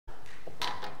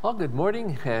Well, good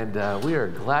morning, and we are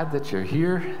glad that you're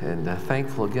here, and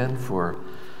thankful again for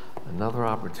another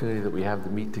opportunity that we have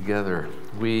to meet together.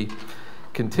 We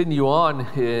continue on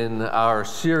in our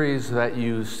series that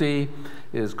you see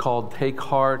is called Take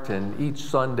Heart, and each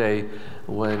Sunday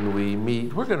when we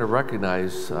meet, we're going to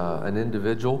recognize an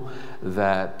individual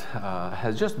that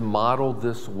has just modeled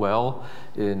this well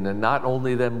in not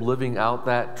only them living out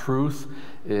that truth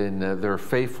in their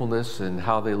faithfulness and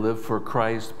how they live for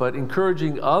Christ, but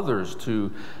encouraging others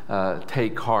to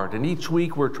take heart. And each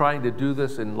week we're trying to do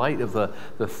this in light of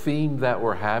the theme that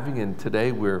we're having, and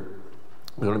today we're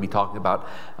going to be talking about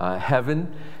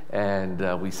heaven,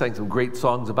 and we sang some great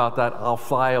songs about that. I'll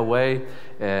Fly Away,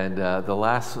 and the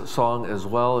last song as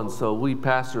well. And so we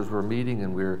pastors were meeting,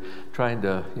 and we were trying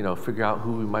to, figure out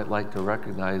who we might like to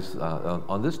recognize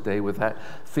on this day with that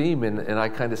theme. And I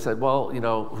kind of said, well,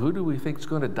 who do we think is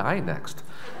going to die next?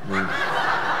 I mean,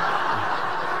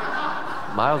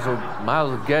 might as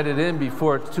well get it in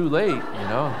before it's too late,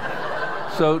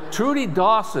 So Trudy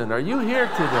Dawson, are you here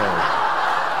today?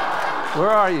 Where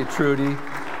are you, Trudy?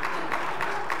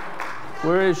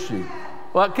 Where is she?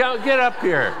 Well, get up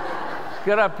here.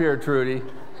 Get up here, Trudy.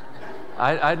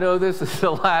 I know this is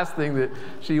the last thing that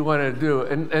she wanted to do,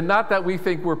 and not that we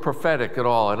think we're prophetic at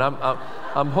all. And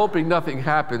I'm hoping nothing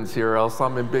happens here, else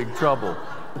I'm in big trouble.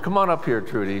 Come on up here,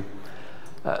 Trudy.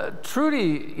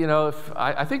 Trudy,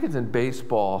 I think it's in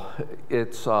baseball.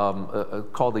 It's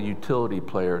called a utility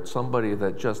player. It's somebody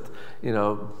that just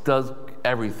does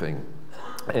everything.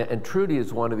 And Trudy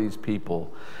is one of these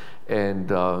people. And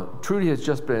Trudy has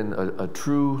just been a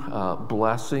true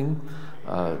blessing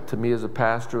to me as a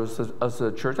pastor, as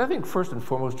a church. I think first and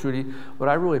foremost, Trudy, what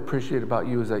I really appreciate about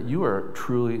you is that you are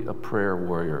truly a prayer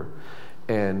warrior.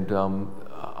 And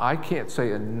I can't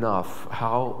say enough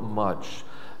how much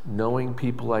knowing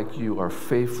people like you are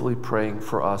faithfully praying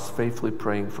for us, faithfully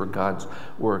praying for God's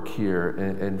work here.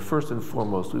 And first and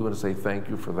foremost, we want to say thank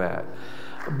you for that.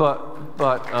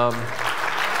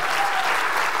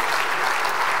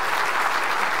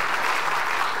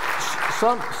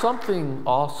 Something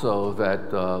also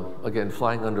that, again,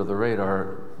 flying under the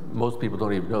radar, most people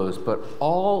don't even know this, but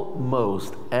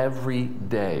almost every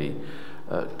day,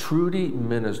 Trudy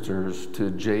ministers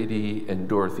to JD and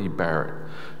Dorothy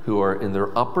Barrett, who are in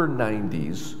their upper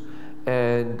 90s,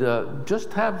 and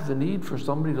just have the need for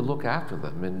somebody to look after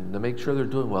them and to make sure they're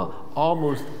doing well.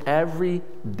 Almost every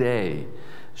day,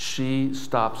 she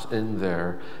stops in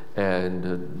there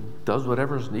and does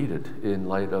whatever's needed in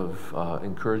light of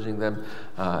encouraging them,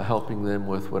 helping them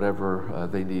with whatever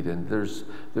they need. And there's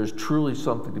truly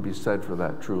something to be said for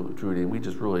that, Trudy. And we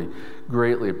just really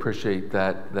greatly appreciate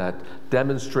that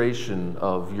demonstration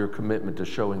of your commitment to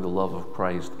showing the love of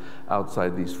Christ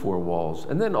outside these four walls.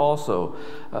 And then also,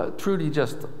 Trudy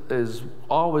just is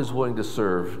always willing to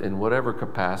serve in whatever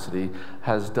capacity,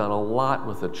 has done a lot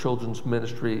with the children's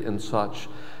ministry and such,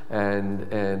 and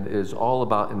is all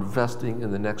about investing in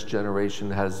the next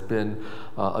generation, has been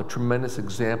a tremendous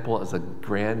example as a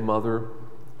grandmother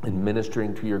in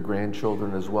ministering to your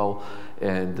grandchildren as well.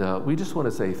 And we just want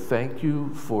to say thank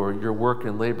you for your work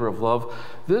and labor of love.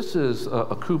 This is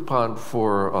a coupon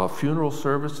for funeral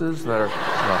services that are...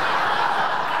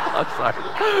 I'm sorry,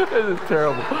 this is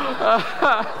terrible.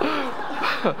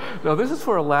 No, this is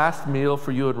for a last meal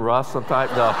for you and Russ sometime.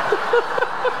 No.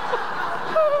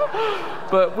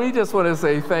 But we just want to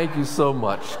say thank you so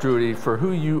much, Trudy, for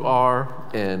who you are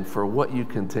and for what you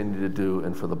continue to do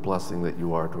and for the blessing that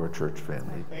you are to our church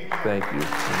family. Thank you.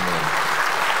 Amen.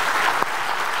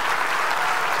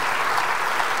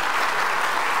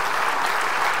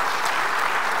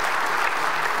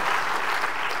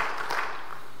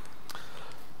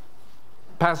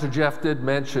 Pastor Jeff did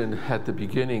mention at the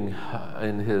beginning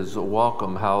in his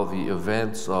welcome how the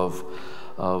events of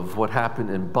what happened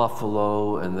in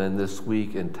Buffalo and then this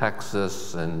week in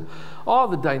Texas and all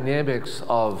the dynamics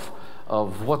of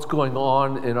what's going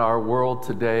on in our world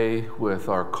today with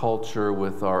our culture,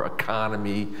 with our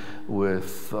economy,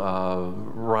 with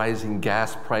rising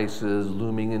gas prices,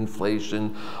 looming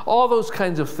inflation, all those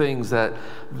kinds of things that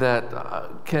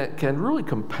can really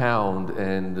compound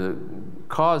and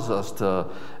cause us to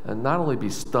not only be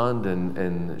stunned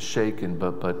and shaken,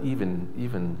 but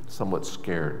even somewhat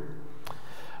scared.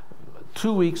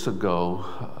 2 weeks ago,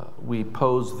 we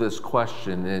posed this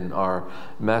question in our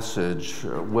message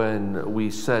when we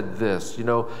said this,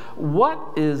 what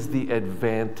is the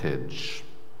advantage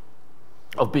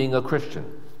of being a Christian?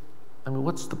 I mean,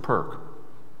 what's the perk?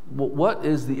 What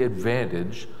is the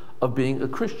advantage of being a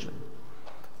Christian?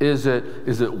 Is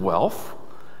it wealth?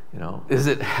 Is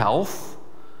it health?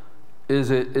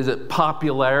 Is it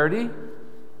popularity?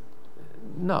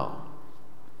 No.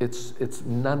 It's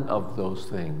none of those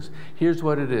things. Here's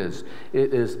what it is.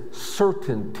 It is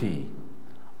certainty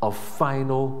of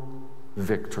final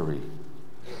victory.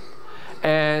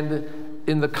 And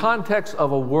in the context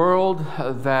of a world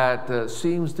that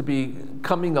seems to be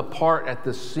coming apart at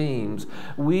the seams,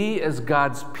 we as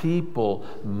God's people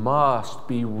must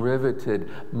be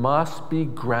riveted, must be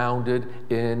grounded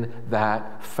in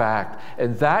that fact.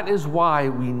 And that is why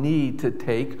we need to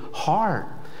take heart.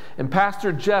 And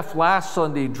Pastor Jeff last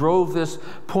Sunday drove this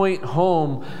point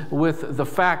home with the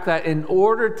fact that in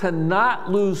order to not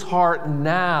lose heart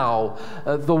now,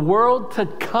 the world to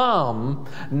come,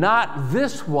 not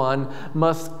this one,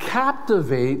 must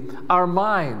captivate our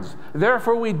minds.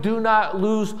 Therefore, we do not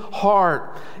lose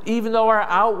heart, even though our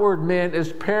outward man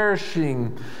is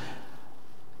perishing.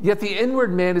 Yet the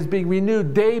inward man is being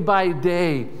renewed day by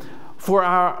day. For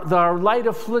our light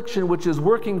affliction, which is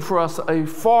working for us a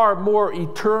far more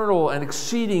eternal and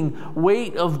exceeding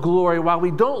weight of glory, while we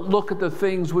don't look at the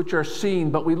things which are seen,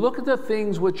 but we look at the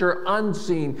things which are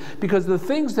unseen, because the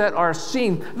things that are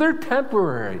seen, they're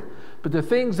temporary, but the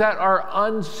things that are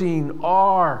unseen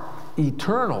are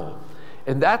eternal.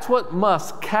 And that's what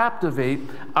must captivate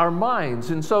our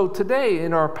minds. And so today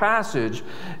in our passage,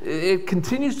 it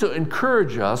continues to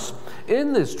encourage us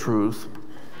in this truth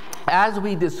as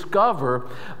we discover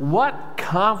what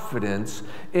confidence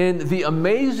in the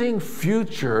amazing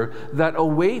future that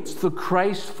awaits the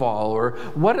Christ follower,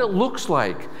 what it looks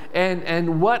like,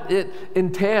 and what it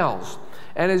entails.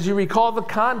 And as you recall the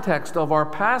context of our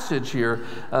passage here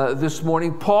this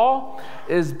morning, Paul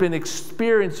has been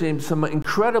experiencing some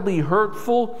incredibly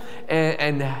hurtful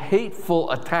and hateful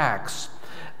attacks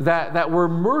that were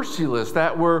merciless,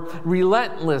 that were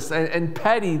relentless and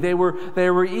petty. They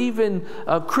were even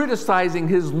criticizing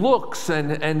his looks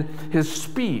and his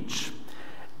speech.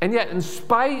 And yet, in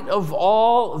spite of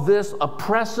all this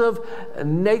oppressive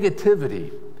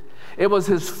negativity, it was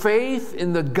his faith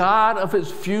in the God of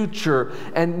his future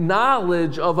and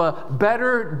knowledge of a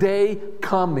better day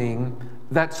coming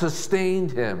that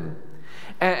sustained him.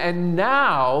 And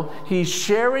now he's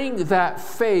sharing that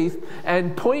faith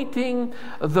and pointing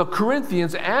the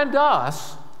Corinthians and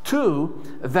us to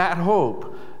that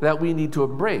hope that we need to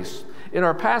embrace. In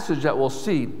our passage that we'll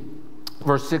see,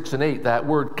 verse 6 and 8, that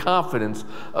word confidence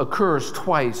occurs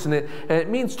twice, and it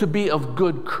means to be of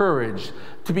good courage,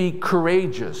 to be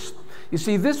courageous. You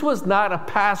see, this was not a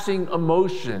passing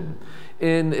emotion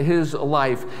in his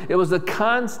life. It was a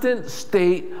constant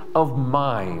state of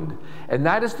mind. And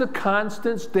that is the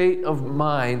constant state of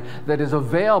mind that is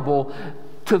available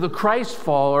to the Christ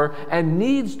follower and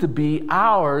needs to be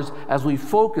ours as we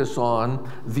focus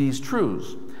on these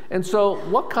truths. And so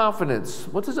what confidence,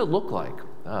 what does it look like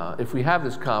if we have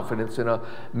this confidence in an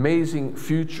amazing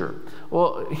future?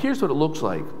 Well, here's what it looks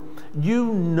like.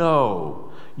 You know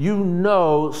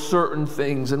certain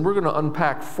things, and we're going to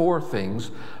unpack 4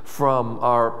 things from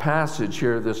our passage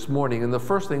here this morning. And the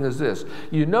first thing is this.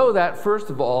 You know that, first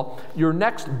of all, your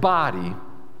next body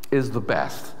is the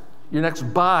best. Your next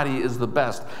body is the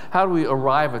best. How do we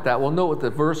arrive at that? Well, note what the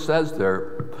verse says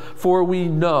there. For we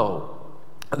know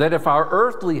that if our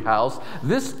earthly house,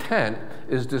 this tent,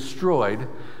 is destroyed,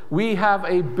 we have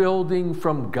a building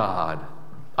from God,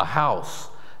 a house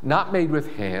not made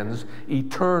with hands,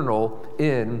 eternal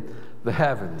in the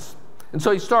heavens. And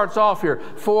so he starts off here,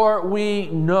 for we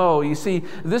know. You see,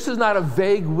 this is not a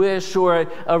vague wish or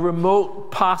a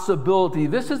remote possibility.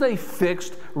 This is a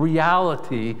fixed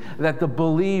reality that the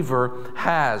believer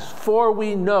has. For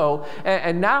we know.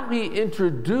 And now he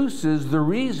introduces the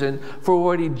reason for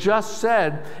what he just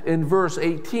said in verse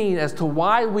 18 as to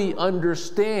why we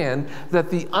understand that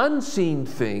the unseen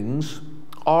things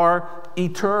are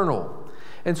eternal.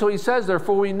 And so he says,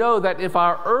 therefore, we know that if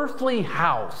our earthly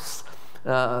house,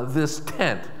 this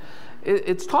tent,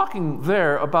 it's talking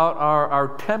there about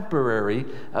our temporary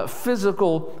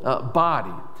physical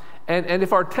body. And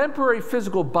if our temporary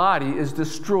physical body is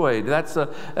destroyed,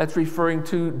 that's referring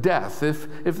to death.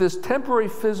 If this temporary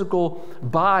physical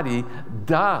body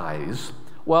dies,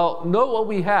 well, note what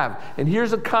we have. And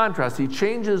here's a contrast. He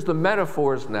changes the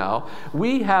metaphors now.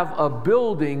 We have a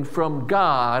building from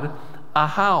God, a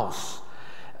house.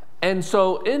 And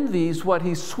so in these, what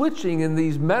he's switching in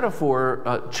these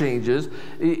metaphor changes,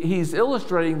 he's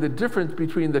illustrating the difference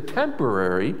between the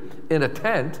temporary in a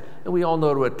tent, and we all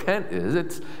know what a tent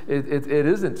is. It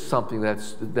isn't something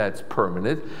that's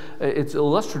permanent. It's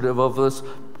illustrative of this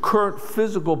current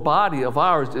physical body of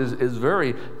ours is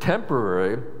very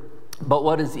temporary. But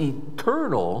what is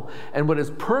eternal and what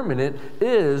is permanent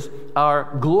is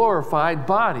our glorified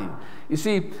body. You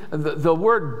see, the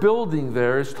word building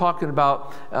there is talking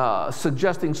about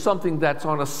suggesting something that's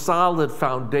on a solid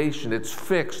foundation. It's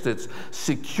fixed, it's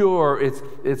secure,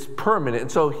 it's permanent.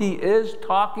 And so he is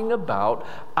talking about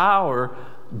our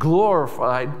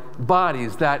glorified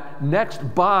bodies, that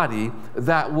next body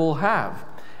that we'll have.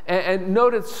 And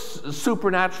notice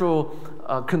supernatural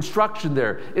construction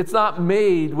there. It's not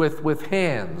made with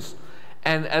hands.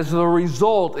 And as a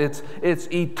result, it's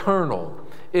eternal.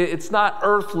 It's not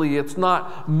earthly, it's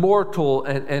not mortal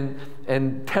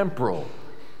and temporal.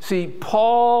 See,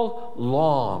 Paul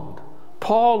longed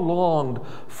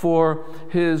for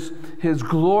his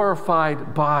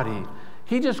glorified body.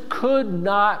 He just could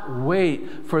not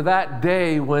wait for that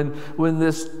day when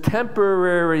this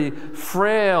temporary,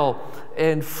 frail,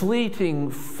 and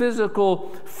fleeting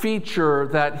physical feature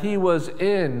that he was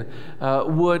in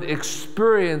would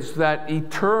experience that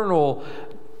eternal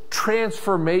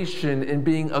transformation in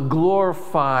being a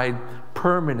glorified,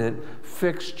 permanent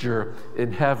fixture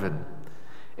in heaven.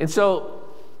 And so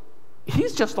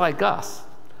he's just like us.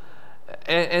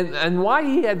 And why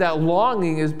he had that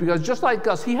longing is because just like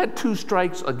us, he had two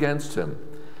strikes against him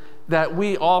that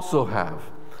we also have.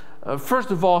 First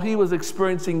of all, he was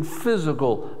experiencing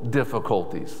physical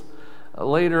difficulties.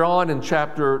 Later on in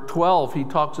chapter 12, he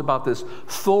talks about this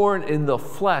thorn in the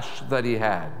flesh that he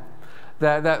had.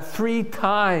 That 3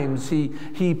 times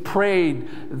he prayed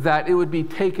that it would be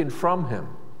taken from him.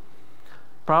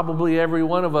 Probably every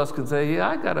one of us can say, yeah,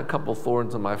 I got a couple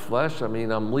thorns in my flesh. I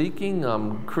mean, I'm leaking,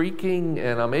 I'm creaking,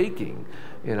 and I'm aching,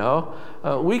 you know.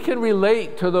 We can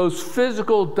relate to those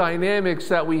physical dynamics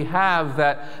that we have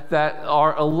that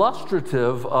are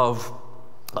illustrative of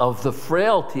the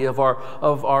frailty of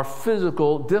our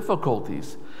physical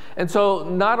difficulties. And so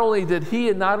not only did he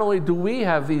and not only do we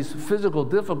have these physical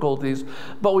difficulties,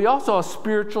 but we also have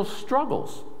spiritual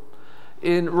struggles.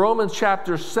 In Romans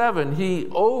chapter 7, he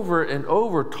over and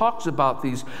over talks about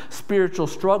these spiritual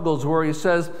struggles where he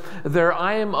says, there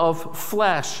I am of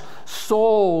flesh,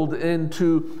 sold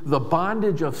into the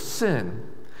bondage of sin.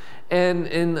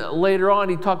 And later on,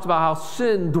 he talks about how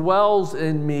sin dwells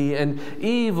in me and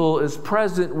evil is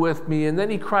present with me. And then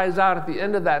he cries out at the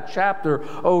end of that chapter,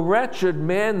 "O wretched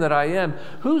man that I am,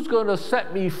 who's going to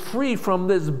set me free from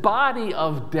this body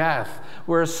of death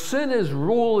where sin is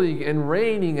ruling and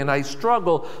reigning and I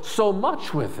struggle so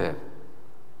much with it?"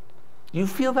 You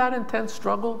feel that intense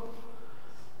struggle?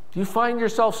 Do you find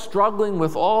yourself struggling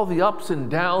with all the ups and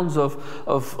downs of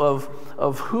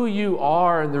who you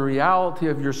are and the reality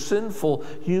of your sinful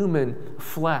human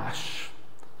flesh?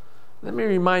 Let me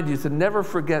remind you to never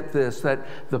forget this, that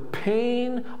the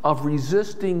pain of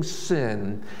resisting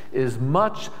sin is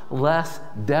much less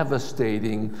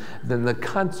devastating than the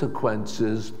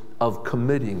consequences of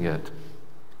committing it.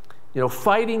 You know,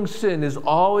 fighting sin is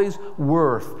always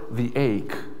worth the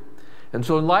ache. And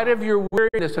so in light of your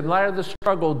weariness, in light of the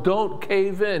struggle, don't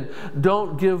cave in.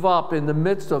 Don't give up in the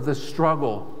midst of this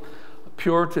struggle. A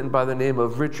Puritan by the name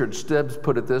of Richard Stibbs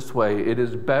put it this way: it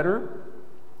is better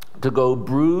to go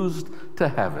bruised to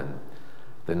heaven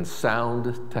than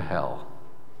sound to hell.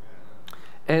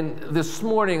 And this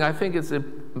morning, I think it's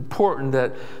important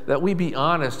that we be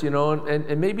honest, you know,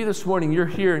 and maybe this morning you're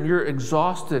here and you're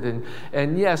exhausted,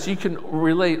 and yes, you can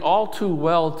relate all too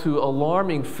well to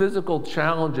alarming physical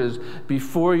challenges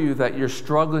before you that you're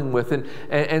struggling with,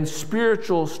 and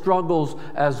spiritual struggles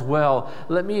as well.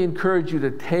 Let me encourage you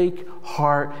to take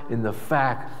heart in the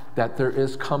fact that there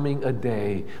is coming a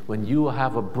day when you will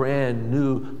have a brand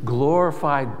new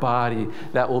glorified body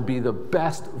that will be the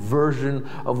best version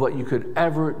of what you could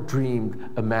ever dream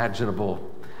imaginable.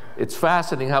 It's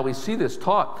fascinating how we see this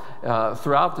taught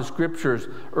throughout the scriptures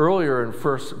earlier in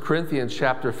 1 Corinthians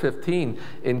chapter 15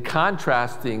 in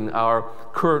contrasting our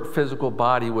current physical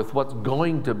body with what's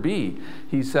going to be.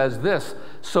 He says this,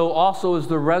 "So also is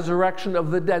the resurrection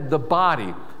of the dead." The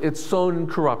body, it's sown in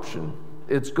corruption.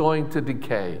 It's going to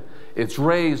decay. It's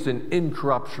raised in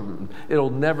incorruption. It'll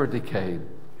never decay.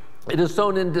 It is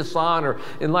sown in dishonor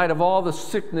in light of all the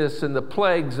sickness and the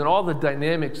plagues and all the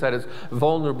dynamics that it's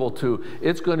vulnerable to.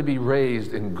 It's going to be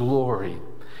raised in glory.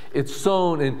 It's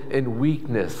sown in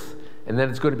weakness, and then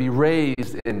it's going to be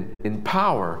raised in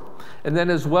power. And then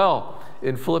as well,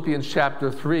 in Philippians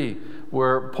chapter 3,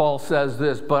 where Paul says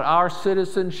this, "But our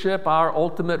citizenship, our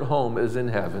ultimate home is in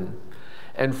heaven.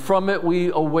 And from it we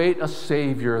await a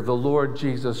Savior, the Lord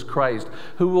Jesus Christ,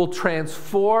 who will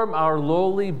transform our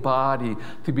lowly body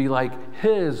to be like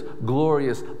His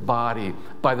glorious body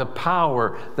by the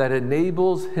power that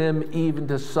enables Him even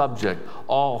to subject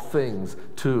all things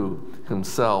to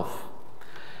Himself."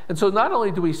 And so not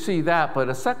only do we see that, but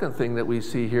a second thing that we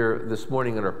see here this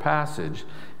morning in our passage,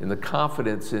 in the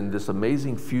confidence in this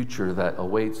amazing future that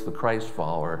awaits the Christ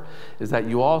follower, is that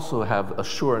you also have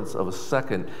assurance of a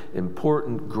second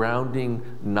important grounding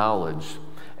knowledge.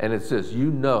 And it's this: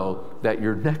 you know that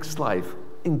your next life,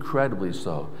 incredibly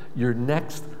so, your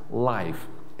next life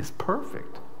is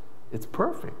perfect. It's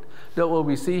perfect. Note what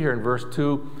we see here in verse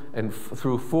 2 and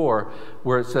through 4,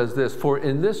 where it says this: "For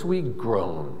in this we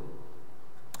groan,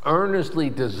 earnestly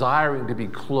desiring to be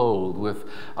clothed with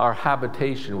our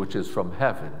habitation which is from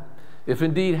heaven. If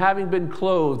indeed, having been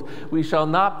clothed, we shall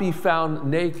not be found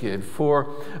naked, for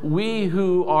we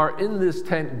who are in this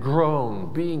tent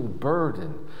groan, being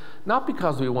burdened, not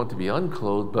because we want to be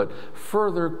unclothed, but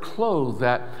further clothed,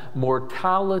 that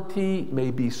mortality may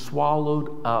be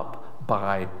swallowed up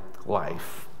by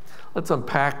life." Let's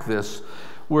unpack this,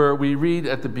 where we read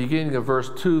at the beginning of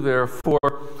verse 2 there, for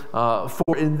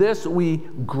in this we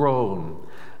groan.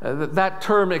 That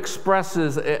term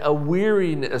expresses a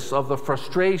weariness of the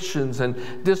frustrations and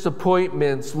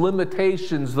disappointments,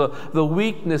 limitations, the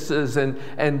weaknesses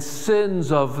and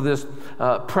sins of this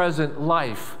present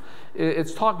life.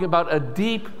 It's talking about a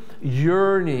deep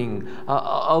yearning,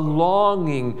 a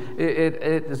longing.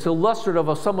 It's illustrative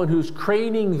of someone who's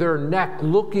craning their neck,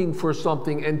 looking for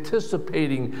something,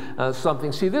 anticipating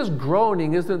something. See, this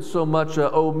groaning isn't so much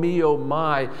a oh me, oh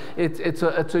my.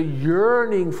 It's a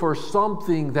yearning for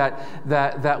something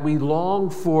that we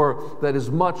long for that is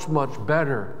much, much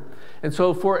better. And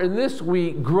so, for in this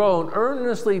we groan,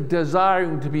 earnestly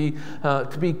desiring to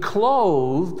be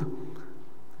clothed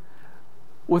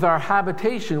with our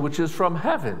habitation, which is from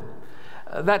heaven.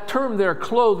 That term there,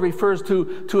 clothed, refers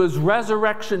to his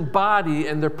resurrection body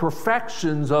and the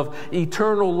perfections of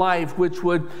eternal life, which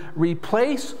would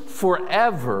replace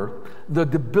forever the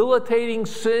debilitating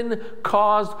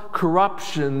sin-caused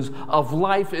corruptions of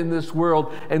life in this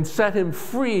world and set him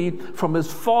free from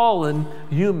his fallen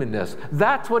humanness.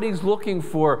 That's what he's looking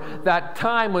for, that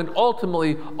time when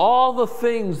ultimately all the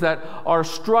things that are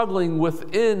struggling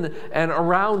within and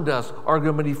around us are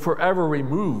going to be forever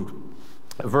removed.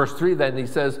 Verse 3 then, he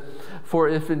says, "For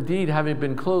if indeed, having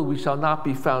been clothed, we shall not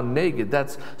be found naked."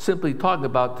 That's simply talking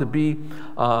about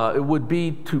it would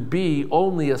be to be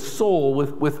only a soul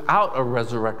without a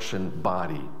resurrection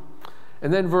body.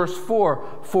 And then verse 4,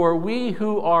 "For we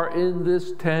who are in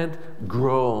this tent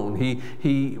groan."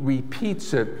 He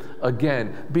repeats it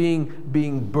again,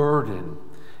 being burdened.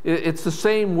 It's the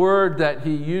same word that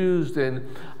he used in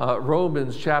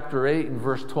Romans chapter 8 and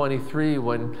verse 23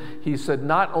 when he said,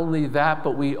 "Not only that,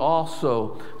 but we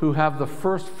also who have the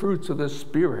first fruits of the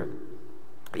Spirit,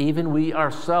 even we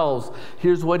ourselves,"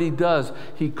 here's what he does.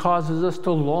 He causes us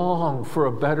to long for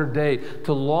a better day,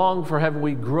 to long for heaven.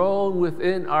 We groan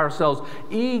within ourselves,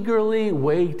 eagerly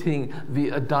waiting the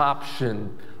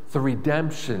adoption, the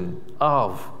redemption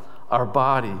of our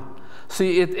body.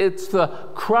 See, it's the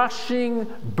crushing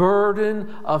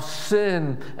burden of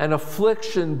sin and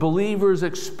affliction believers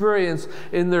experience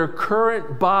in their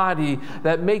current body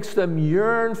that makes them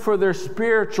yearn for their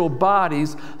spiritual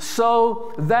bodies,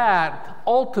 so that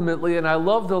ultimately, and I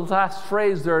love the last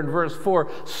phrase there in verse 4,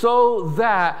 so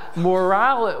that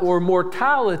mortality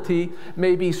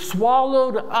may be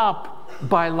swallowed up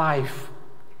by life.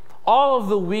 All of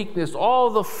the weakness,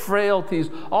 all the frailties,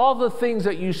 all the things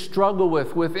that you struggle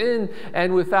with within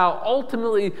and without,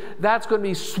 ultimately that's going to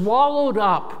be swallowed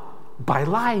up by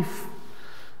life.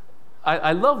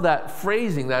 I love that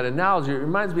phrasing, that analogy. It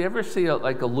reminds me, ever see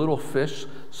like a little fish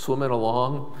swimming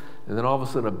along and then all of a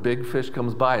sudden a big fish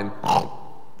comes by and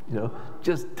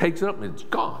just takes it up and it's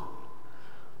gone?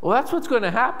 Well, that's what's going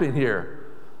to happen here.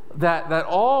 That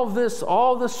all this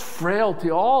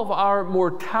frailty, all of our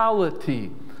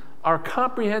mortality, our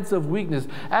comprehensive weakness,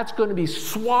 that's going to be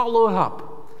swallowed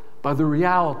up by the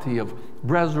reality of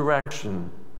resurrection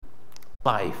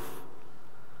life.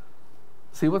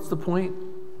 See, what's the point?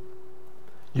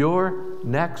 Your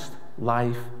next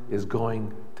life is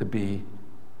going to be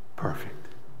perfect.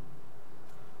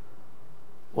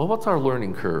 Well, what's our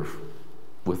learning curve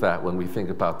with that when we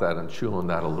think about that and chew on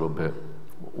that a little bit?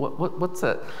 What's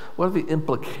that? What are the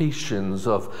implications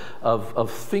of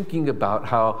thinking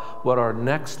about what our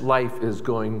next life is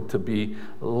going to be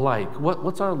like?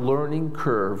 What's our learning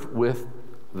curve with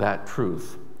that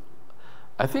truth?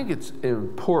 I think it's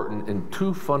important in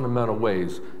two fundamental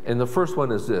ways. And the first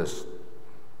one is this: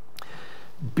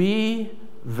 be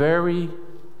very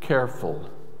careful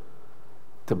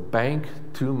to bank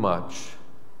too much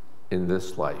in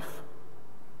this life.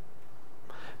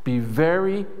 Be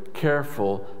very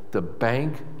careful to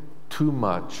bank too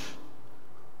much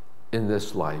in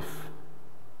this life.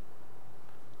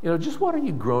 Just what are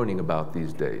you groaning about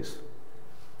these days?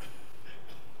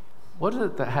 What is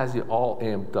it that has you all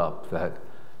amped up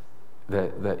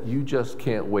that you just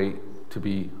can't wait to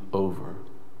be over?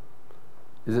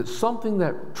 Is it something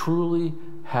that truly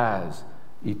has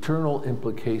eternal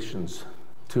implications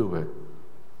to it?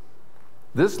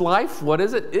 This life, what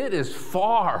is it? It is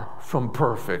far from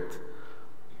perfect.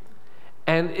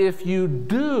 And if you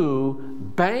do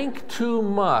bank too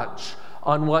much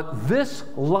on what this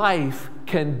life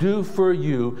can do for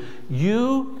you,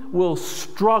 you will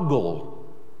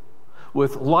struggle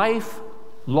with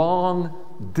lifelong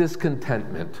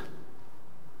discontentment.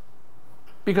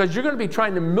 Because you're going to be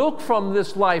trying to milk from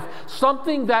this life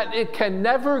something that it can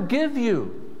never give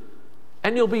you.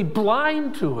 And you'll be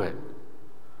blind to it.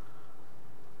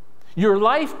 Your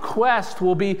life quest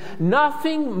will be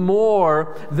nothing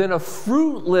more than a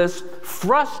fruitless,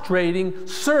 frustrating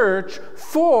search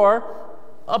for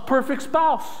a perfect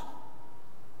spouse.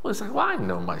 Well, it's like, well, I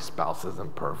know my spouse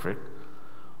isn't perfect.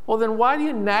 Well, then why do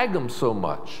you nag them so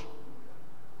much?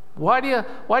 Why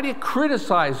do you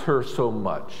criticize her so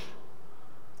much?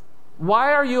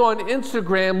 Why are you on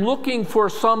Instagram looking for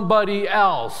somebody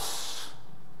else?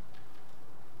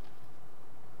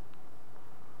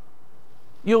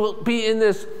 You'll be in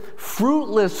this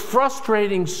fruitless,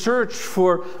 frustrating search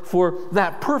for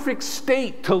that perfect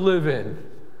state to live in.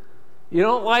 You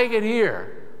don't like it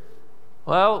here.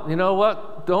 Well, you know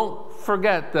what? Don't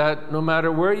forget that no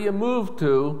matter where you move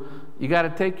to, you got to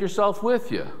take yourself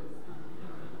with you.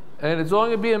 And it's only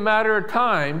going to be a matter of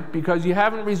time, because you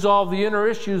haven't resolved the inner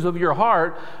issues of your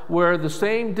heart, where the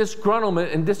same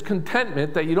disgruntlement and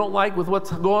discontentment that you don't like with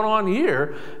what's going on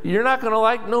here, you're not going to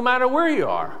like no matter where you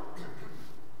are.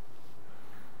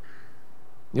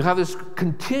 You have this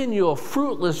continual,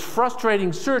 fruitless,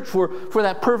 frustrating search for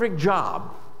that perfect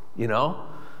job, and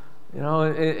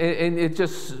it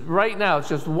just, right now, it's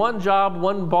just one job,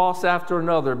 one boss after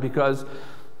another, because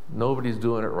nobody's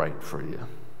doing it right for you.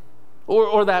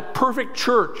 Or that perfect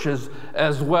church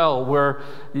as well, where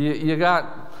you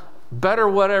got better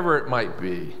whatever it might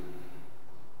be.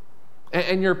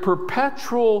 And your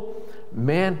perpetual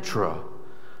mantra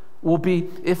will be,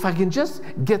 if I can just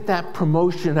get that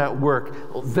promotion at work,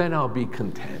 then I'll be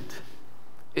content.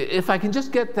 If I can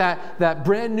just get that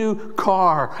brand new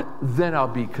car, then I'll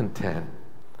be content.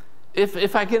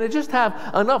 If I can just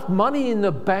have enough money in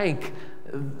the bank,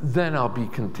 then I'll be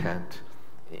content.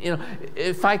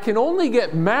 If I can only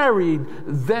get married,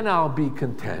 then I'll be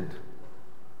content.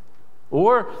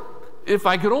 Or if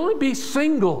I could only be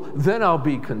single, then I'll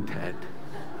be content.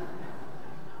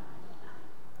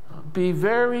 Be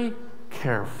very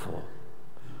careful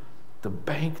to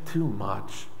bank too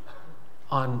much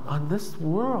on this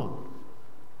world.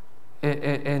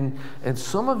 And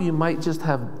some of you might just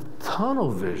have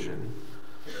tunnel vision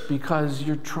because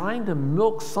you're trying to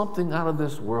milk something out of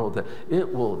this world that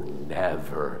it will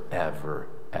never, ever,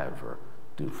 ever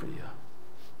do for you.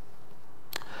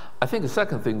 I think the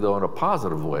second thing, though, in a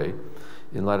positive way,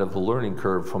 in light of the learning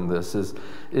curve from this, is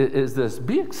this: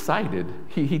 be excited.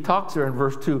 He talks there in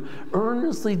verse 2,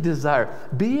 earnestly desire.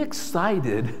 Be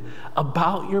excited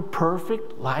about your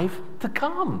perfect life to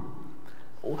come.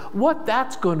 What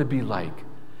that's going to be like.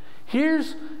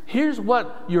 Here's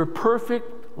what your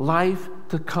perfect life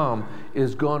to come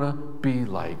is going to be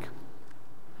like.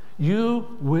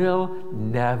 You will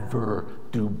never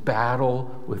do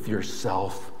battle with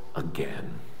yourself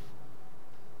again.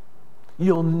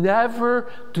 You'll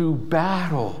never do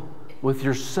battle with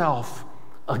yourself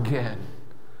again.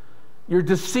 Your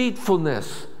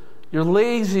deceitfulness, your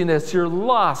laziness, your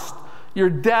lust, your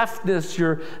deafness,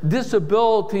 your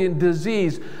disability and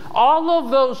disease, all of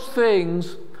those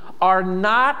things are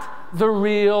not the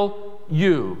real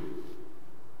you.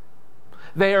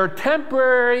 They are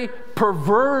temporary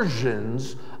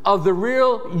perversions of the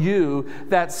real you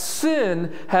that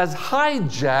sin has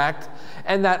hijacked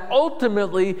and that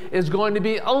ultimately is going to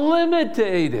be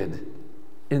eliminated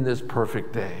in this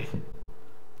perfect day.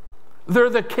 They're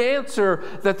the cancer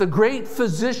that the great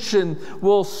physician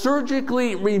will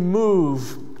surgically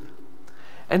remove,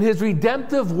 and his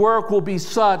redemptive work will be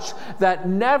such that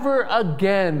never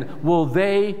again will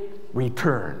they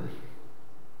return.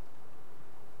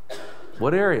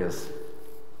 What areas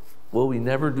will we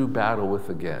never do battle with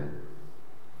again?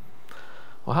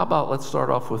 Well, how about let's start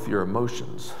off with your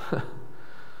emotions.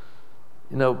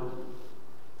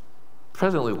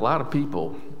 Presently, a lot of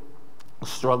people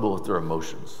struggle with their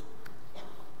emotions.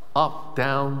 Up,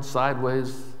 down,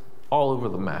 sideways, all over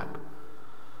the map.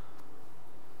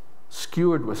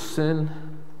 Skewered with sin.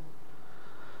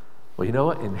 Well, you know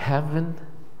what? In heaven,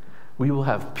 We will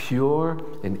have pure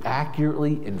and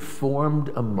accurately informed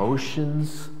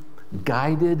emotions,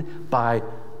 guided by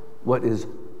what is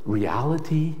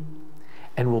reality,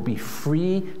 and will be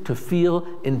free to feel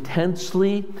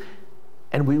intensely,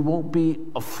 and we won't be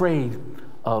afraid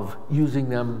of using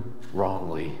them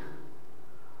wrongly.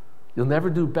 You'll never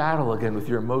do battle again with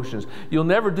your emotions. You'll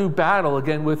never do battle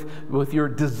again with your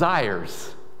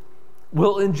desires.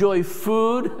 We'll enjoy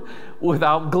food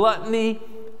without gluttony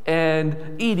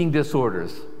and eating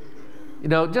disorders. You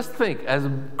know, just think, as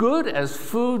good as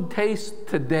food tastes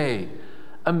today,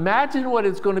 imagine what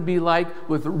it's going to be like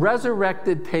with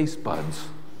resurrected taste buds.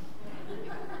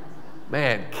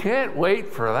 Man, can't wait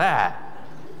for that.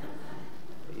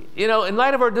 You know, in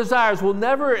light of our desires, we'll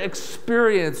never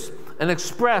experience and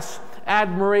express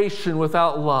admiration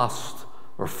without lust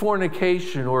or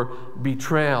fornication or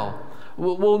betrayal.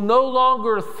 We'll no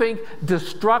longer think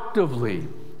destructively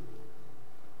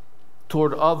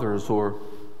toward others or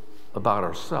about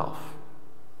ourselves.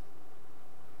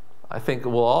 I think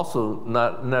we'll also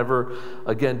never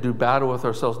again do battle with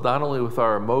ourselves, not only with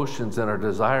our emotions and our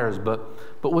desires, but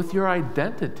with your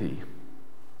identity.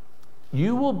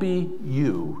 You will be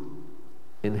you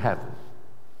in heaven.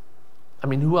 I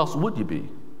mean, who else would you be?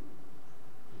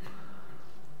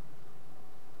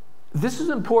 This is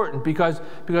important because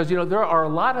you know, there are a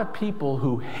lot of people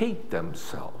who hate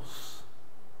themselves.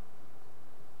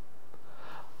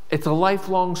 It's a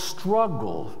lifelong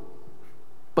struggle.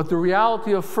 But the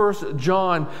reality of 1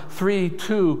 John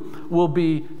 3:2 will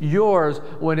be yours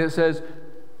when it says,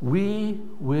 we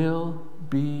will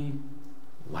be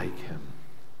like him.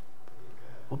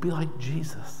 We'll be like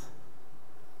Jesus.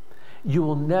 You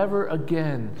will never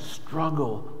again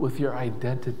struggle with your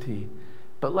identity.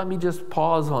 But let me just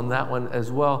pause on that one as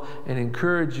well and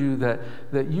encourage you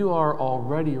that you are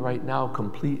already right now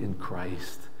complete in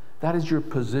Christ. That is your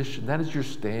position. That is your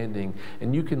standing.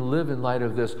 And you can live in light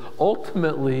of this.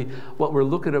 Ultimately, what we're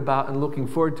looking about and looking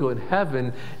forward to in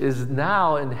heaven is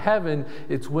now in heaven,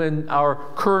 it's when our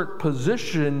current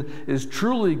position is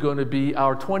truly going to be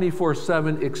our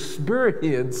 24/7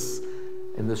 experience,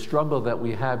 and the struggle that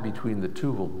we have between the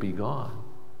two will be gone.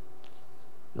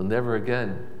 You'll never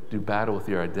again do battle with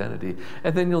your identity.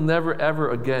 And then you'll never, ever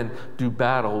again do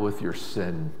battle with your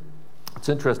sin. It's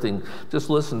interesting, just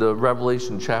listen to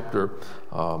Revelation chapter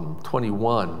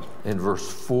 21 and verse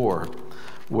 4,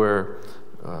 where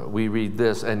we read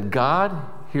this, and God,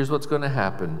 here's what's going to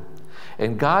happen,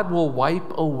 and God will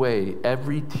wipe away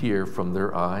every tear from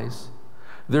their eyes.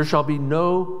 There shall be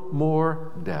no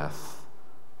more death,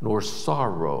 nor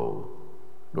sorrow,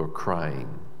 nor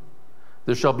crying.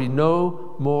 There shall be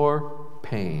no more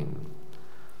pain,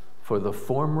 for the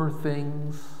former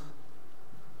things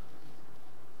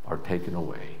are taken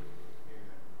away.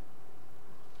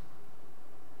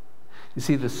 You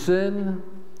see, the sin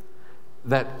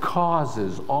that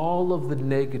causes all of the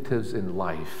negatives in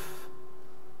life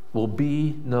will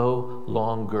be no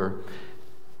longer.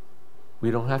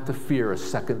 We don't have to fear a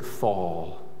second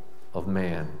fall of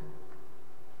man.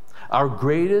 Our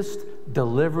greatest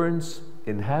deliverance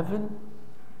in heaven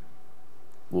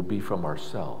will be from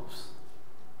ourselves.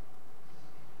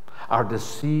 Our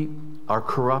deceit, our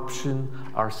corruption,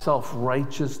 our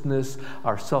self-righteousness,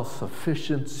 our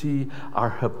self-sufficiency, our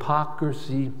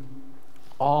hypocrisy,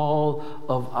 all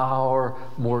of our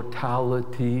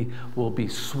mortality will be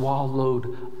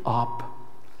swallowed up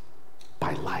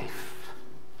by life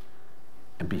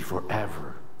and be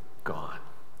forever gone.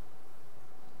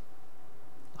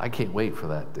 I can't wait for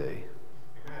that day.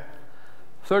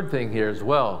 Third thing here as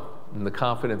well, and the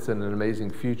confidence in an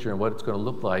amazing future and what it's going to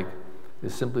look like,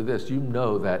 is simply this. You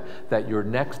know that your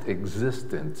next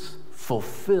existence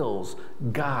fulfills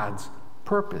God's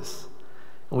purpose.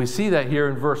 And we see that here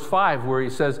in verse 5 where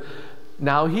he says,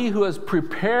 now he who has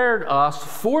prepared us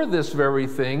for this very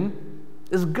thing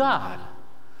is God,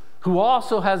 who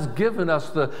also has given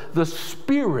us the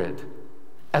Spirit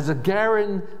as a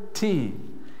guarantee.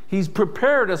 He's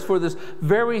prepared us for this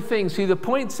very thing. See, the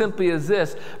point simply is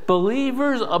this.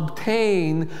 Believers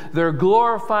obtain their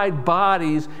glorified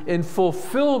bodies in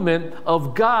fulfillment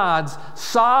of God's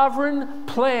sovereign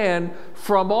plan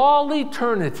from all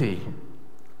eternity.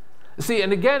 See,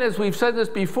 and again, as we've said this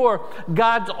before,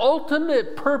 God's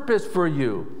ultimate purpose for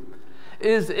you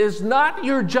is not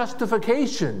your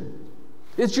justification.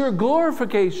 It's your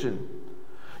glorification.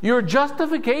 Your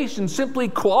justification simply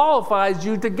qualifies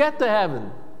you to get to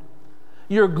heaven.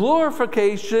 Your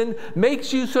glorification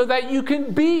makes you so that you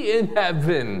can be in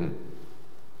heaven.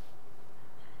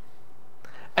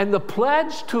 And the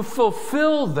pledge to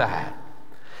fulfill that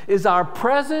is our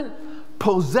present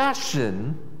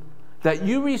possession that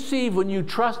you receive when you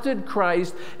trusted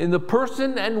Christ in the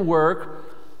person and work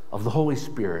of the Holy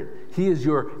Spirit. He is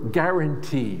your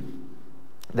guarantee.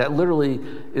 That literally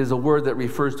is a word that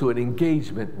refers to an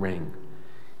engagement ring.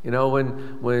 You know,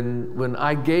 when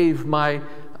I gave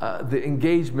the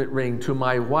engagement ring to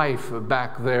my wife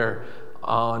back there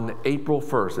on April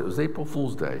 1st, it was April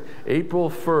Fool's Day, April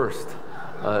 1st,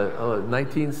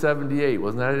 1978,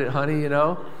 wasn't that it, honey?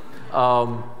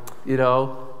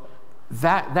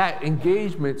 That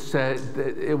engagement said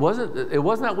that it wasn't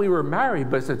that we were married,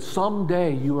 but it said,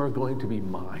 someday you are going to be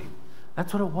mine.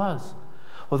 That's what it was.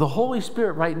 Well, the Holy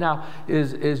Spirit right now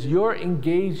is your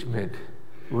engagement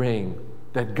ring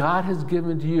that God has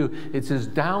given to you. It's His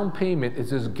down payment.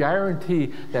 It's His guarantee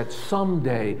that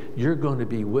someday you're going to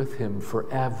be with Him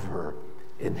forever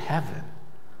in heaven.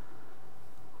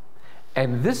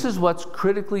 And this is what's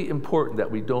critically important that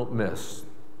we don't miss.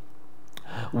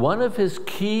 One of His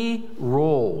key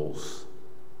roles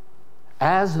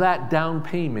as that down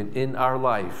payment in our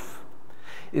life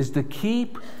is to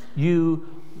keep you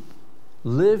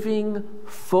living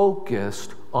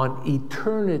focused on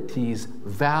eternity's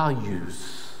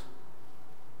values.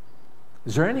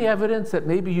 Is there any evidence that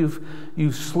maybe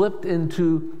you've slipped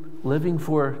into living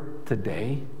for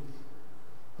today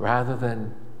rather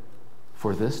than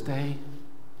for this day?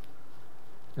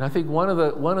 And I think one of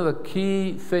the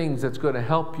key things that's going to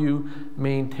help you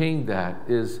maintain that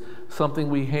is something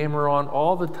we hammer on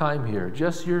all the time here,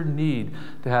 just your need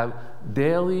to have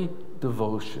daily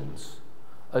devotions,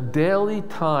 a daily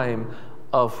time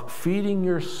of feeding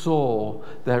your soul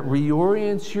that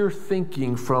reorients your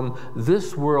thinking from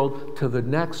this world to the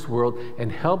next world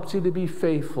and helps you to be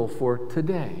faithful for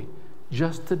today,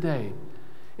 just today.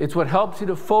 It's what helps you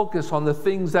to focus on the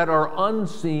things that are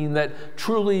unseen, that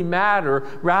truly matter,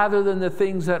 rather than the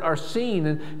things that are seen.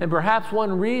 And perhaps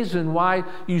one reason why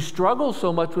you struggle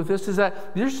so much with this is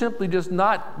that you're simply just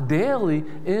not daily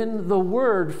in the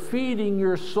Word, feeding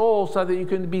your soul so that you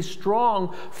can be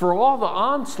strong for all the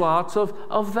onslaughts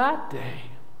of that day.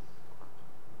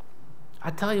 I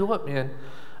tell you what, man,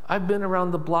 I've been around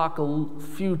the block a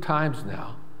few times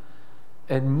now.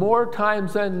 And more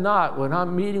times than not, when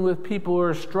I'm meeting with people who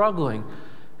are struggling,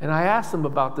 and I ask them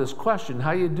about this question,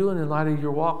 how you doing in light of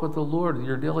your walk with the Lord,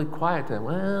 your daily quiet time?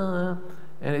 Well,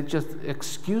 and it's just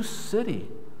excuse city.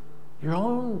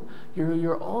 You're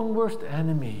your own worst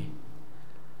enemy.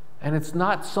 And it's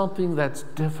not something that's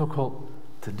difficult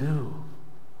to do.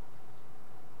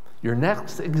 Your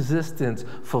next existence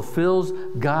fulfills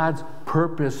God's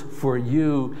purpose for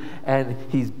you, and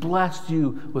He's blessed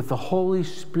you with the Holy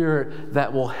Spirit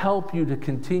that will help you to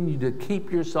continue to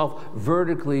keep yourself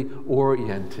vertically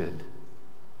oriented.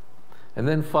 And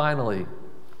then finally,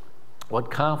 what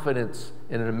confidence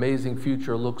in an amazing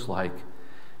future looks like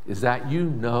is that you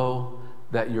know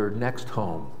that your next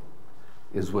home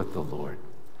is with the Lord.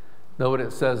 Know what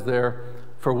it says there?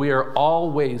 For we are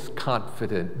always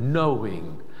confident,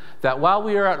 knowing that while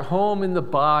we are at home in the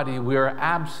body, we are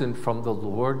absent from the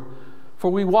Lord. For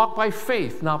we walk by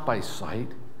faith, not by sight.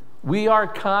 We are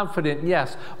confident,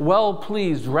 yes, well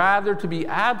pleased, rather to be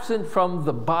absent from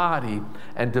the body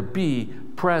and to be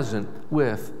present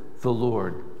with the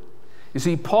Lord. You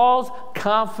see, Paul's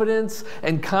confidence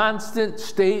and constant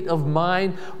state of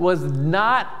mind was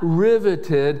not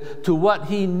riveted to what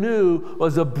he knew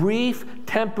was a brief,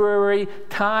 temporary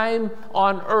time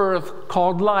on earth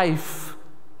called life.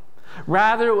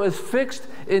 Rather, it was fixed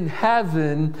in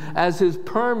heaven as his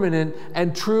permanent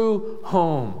and true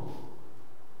home.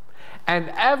 And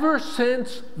ever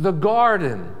since the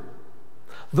garden,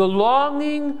 the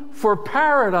longing for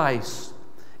paradise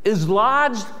is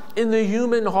lodged in the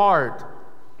human heart.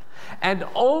 And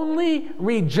only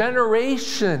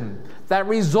regeneration that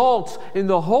results in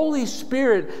the Holy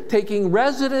Spirit taking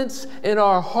residence in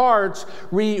our hearts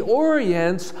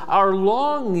reorients our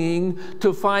longing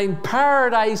to find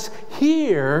paradise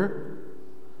here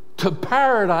to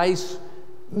paradise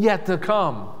yet to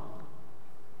come.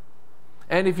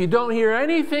 And if you don't hear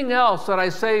anything else that I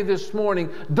say this morning,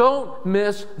 don't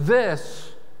miss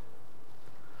this.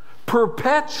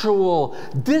 Perpetual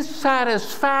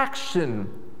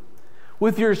dissatisfaction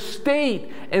with your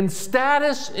state and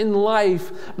status in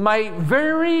life might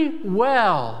very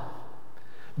well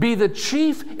be the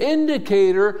chief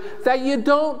indicator that you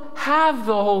don't have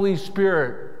the Holy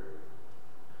Spirit.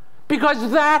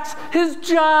 Because that's His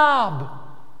job.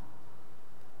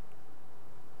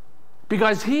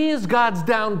 Because He is God's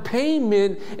down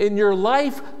payment in your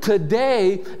life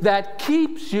today that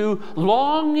keeps you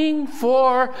longing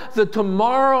for the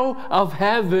tomorrow of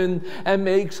heaven and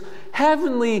makes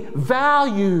heavenly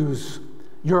values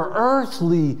your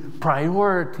earthly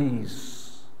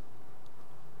priorities.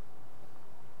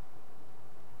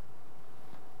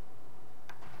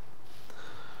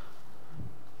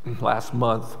 Last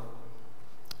month,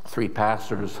 3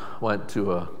 pastors went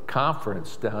to a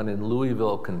conference down in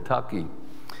Louisville, Kentucky,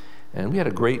 and we had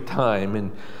a great time.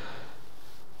 And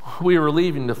we were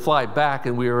leaving to fly back,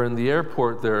 and we were in the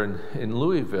airport there in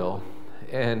Louisville.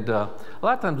 And a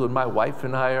lot of times when my wife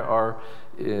and I are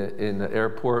in the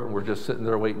airport and we're just sitting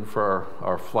there waiting for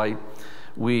our flight,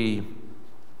 we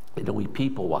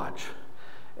people watch.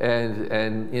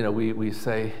 And we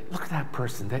say, look at that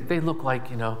person. They look like,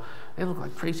 they look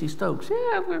like Tracy Stokes.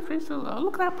 Yeah,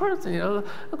 look at that person.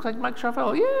 Looks like Mike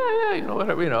Charvel. Yeah,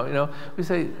 whatever. We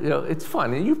say, it's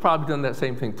fun. And you've probably done that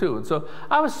same thing too. And so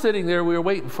I was sitting there. We were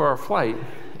waiting for our flight,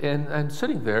 and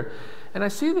sitting there, and I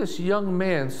see this young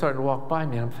man starting to walk by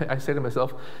me. And I say to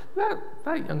myself, that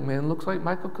young man looks like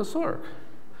Michael Kasork.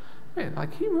 Man,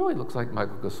 like he really looks like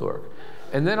Michael Kasork.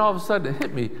 And then all of a sudden it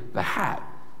hit me, the hat.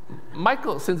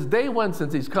 Michael, since day one,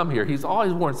 since he's come here, he's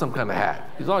always worn some kind of hat.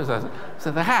 He's always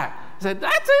said the hat. He said,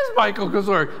 that's his Michael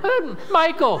Kasork.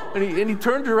 Michael. And he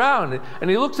turns around and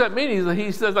he looks at me and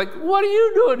he says, like, what are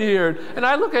you doing here? And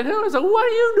I look at him and I said, what are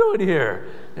you doing here?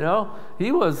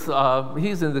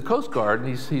 He's in the Coast Guard and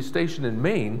he's stationed in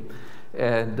Maine.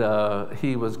 And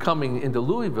he was coming into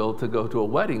Louisville to go to a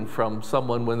wedding from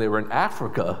someone when they were in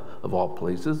Africa, of all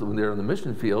places, when they were in the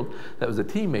mission field. That was a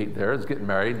teammate there, is getting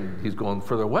married, and he's going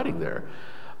for their wedding there.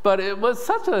 But it was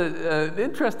such an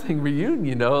interesting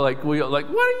reunion, like what are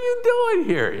you doing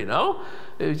here,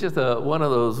 It was just one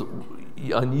of those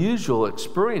unusual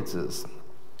experiences.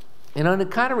 And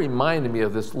it kind of reminded me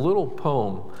of this little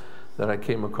poem that I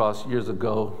came across years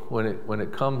ago when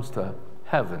it comes to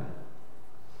heaven.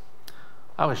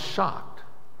 I was shocked,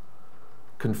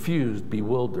 confused,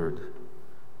 bewildered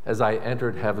as I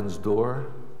entered heaven's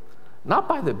door, not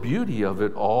by the beauty of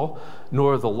it all,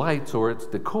 nor the lights or its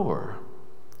decor,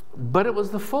 but it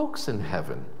was the folks in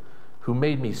heaven who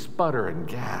made me sputter and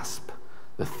gasp.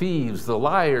 The thieves, the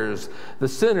liars, the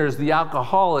sinners, the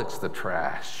alcoholics, the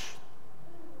trash.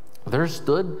 There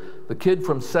stood the kid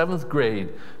from 7th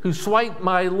grade who swiped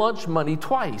my lunch money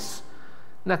twice.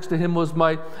 Next to him was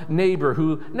my neighbor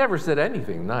who never said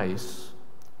anything nice.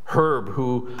 Herb,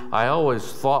 who I always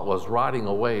thought was rotting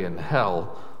away in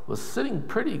hell, was sitting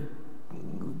pretty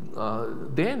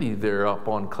dandy there up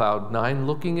on cloud 9,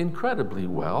 looking incredibly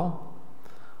well.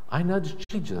 I nudged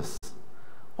Jesus.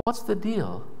 What's the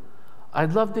deal?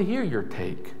 I'd love to hear your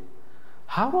take.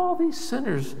 How do all these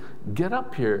sinners get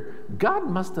up here? God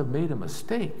must have made a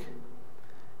mistake.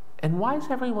 And why is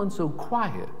everyone so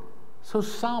quiet, so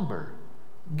somber?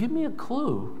 Give me a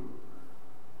clue.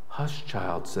 Hush,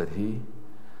 child, said he.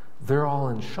 They're all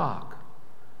in shock.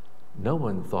 No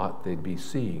one thought they'd be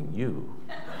seeing you.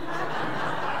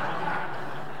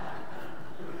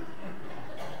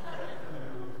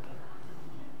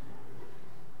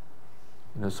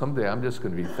 Someday I'm just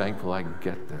going to be thankful I can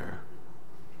get there.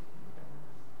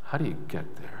 How do you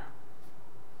get there?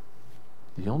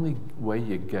 The only way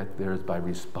you get there is by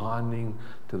responding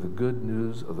to the good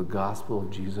news of the gospel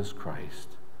of Jesus Christ.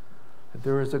 That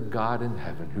there is a God in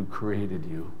heaven who created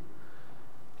you.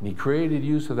 And he created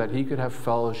you so that he could have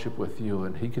fellowship with you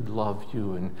and he could love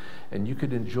you and you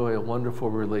could enjoy a wonderful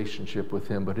relationship with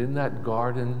him. But in that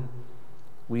garden,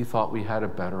 we thought we had a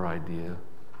better idea.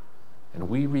 And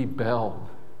we rebelled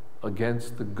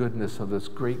against the goodness of this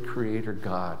great creator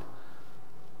God.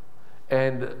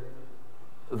 And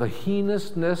the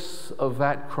heinousness of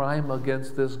that crime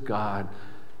against this God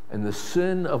and the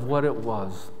sin of what it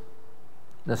was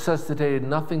necessitated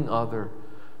nothing other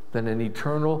than an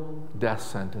eternal death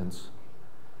sentence.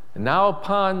 And now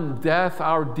upon death,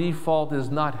 our default is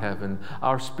not heaven.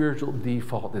 Our spiritual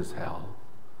default is hell.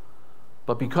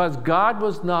 But because God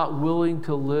was not willing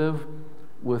to live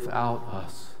without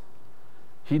us,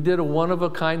 he did a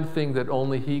one-of-a-kind thing that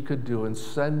only he could do in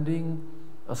sending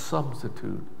a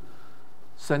substitute,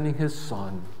 sending his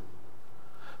son,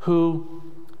 who,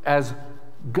 as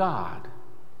God,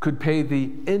 could pay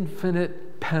the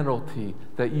infinite penalty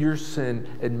that your sin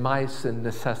and my sin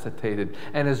necessitated.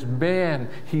 And as man,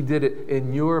 he did it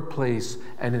in your place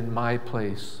and in my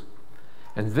place.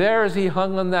 And there, as he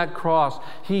hung on that cross,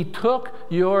 he took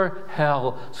your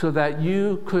hell so that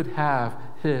you could have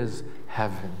his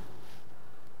heaven.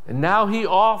 And now he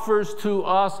offers to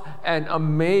us an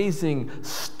amazing,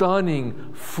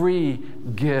 stunning, free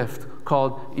gift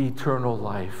called eternal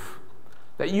life.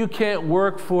 That you can't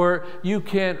work for it, you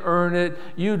can't earn it,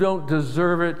 you don't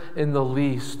deserve it in the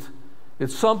least.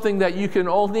 It's something that you can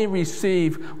only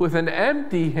receive with an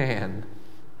empty hand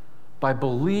by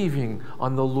believing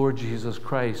on the Lord Jesus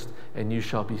Christ, and you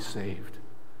shall be saved.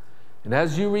 And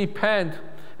as you repent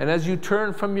And as you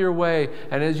turn from your way,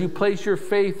 and as you place your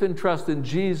faith and trust in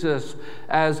Jesus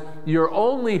as your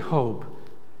only hope,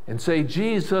 and say,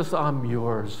 Jesus, I'm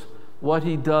yours, what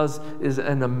he does is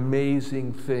an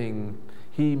amazing thing.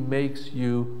 He makes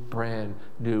you brand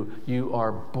new. You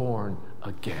are born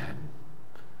again.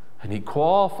 And he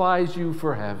qualifies you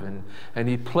for heaven. And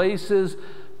he places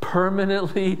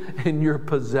permanently in your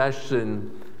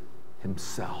possession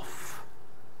himself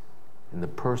in the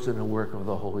person and work of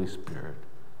the Holy Spirit,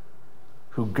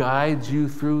 who guides you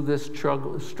through this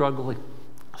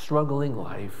struggling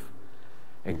life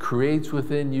and creates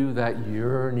within you that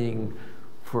yearning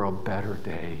for a better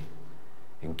day,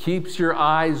 and keeps your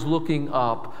eyes looking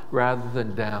up rather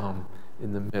than down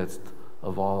in the midst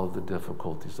of all of the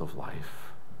difficulties of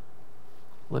life.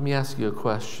 Let me ask you a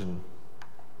question.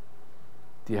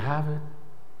 Do you have it?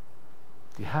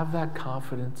 Do you have that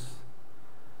confidence?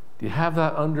 Do you have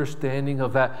that understanding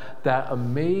of that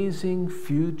amazing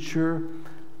future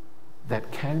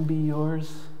that can be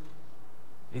yours?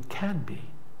 It can be.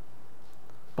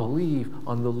 Believe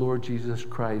on the Lord Jesus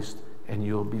Christ and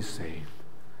you'll be saved.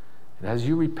 And as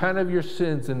you repent of your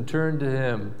sins and turn to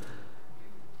him,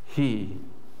 he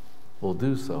will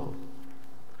do so,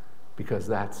 because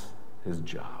that's his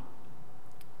job.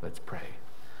 Let's pray.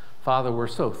 Father, we're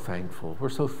so thankful. We're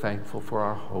so thankful for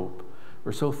our hope.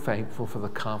 We're so thankful for the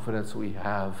confidence we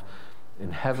have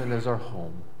in heaven as our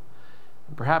home.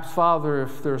 And perhaps, Father,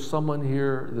 if there's someone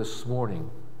here this morning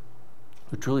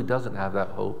who truly doesn't have that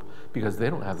hope because they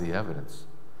don't have the evidence,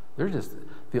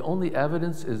 the only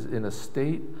evidence is in a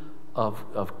state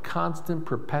of constant,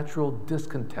 perpetual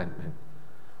discontentment,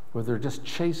 where they're just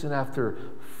chasing after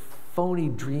phony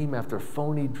dream after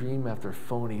phony dream after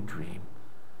phony dream.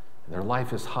 And their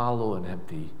life is hollow and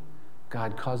empty.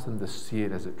 God, cause them to see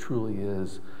it as it truly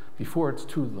is before it's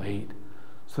too late,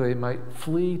 so they might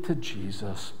flee to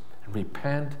Jesus and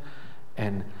repent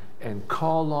and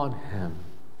call on him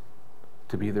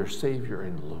to be their Savior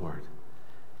and Lord.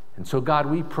 And so, God,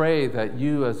 we pray that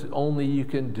you, as only you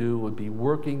can do, would be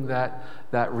working that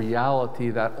reality,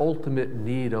 that ultimate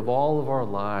need of all of our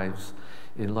lives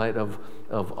in light of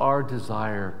our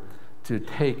desire to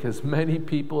take as many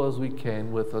people as we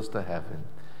can with us to heaven.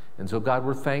 And so, God,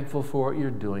 we're thankful for what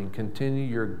you're doing. Continue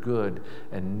your good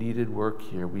and needed work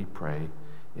here, we pray,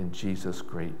 in Jesus'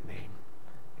 great name.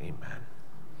 Amen.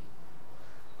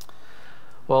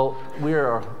 Well, we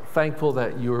are thankful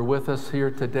that you are with us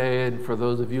here today, and for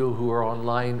those of you who are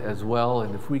online as well.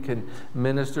 And if we can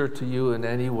minister to you in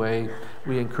any way,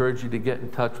 we encourage you to get in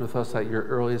touch with us at your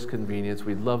earliest convenience.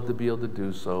 We'd love to be able to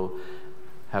do so.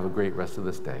 Have a great rest of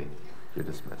this day. You're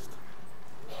dismissed.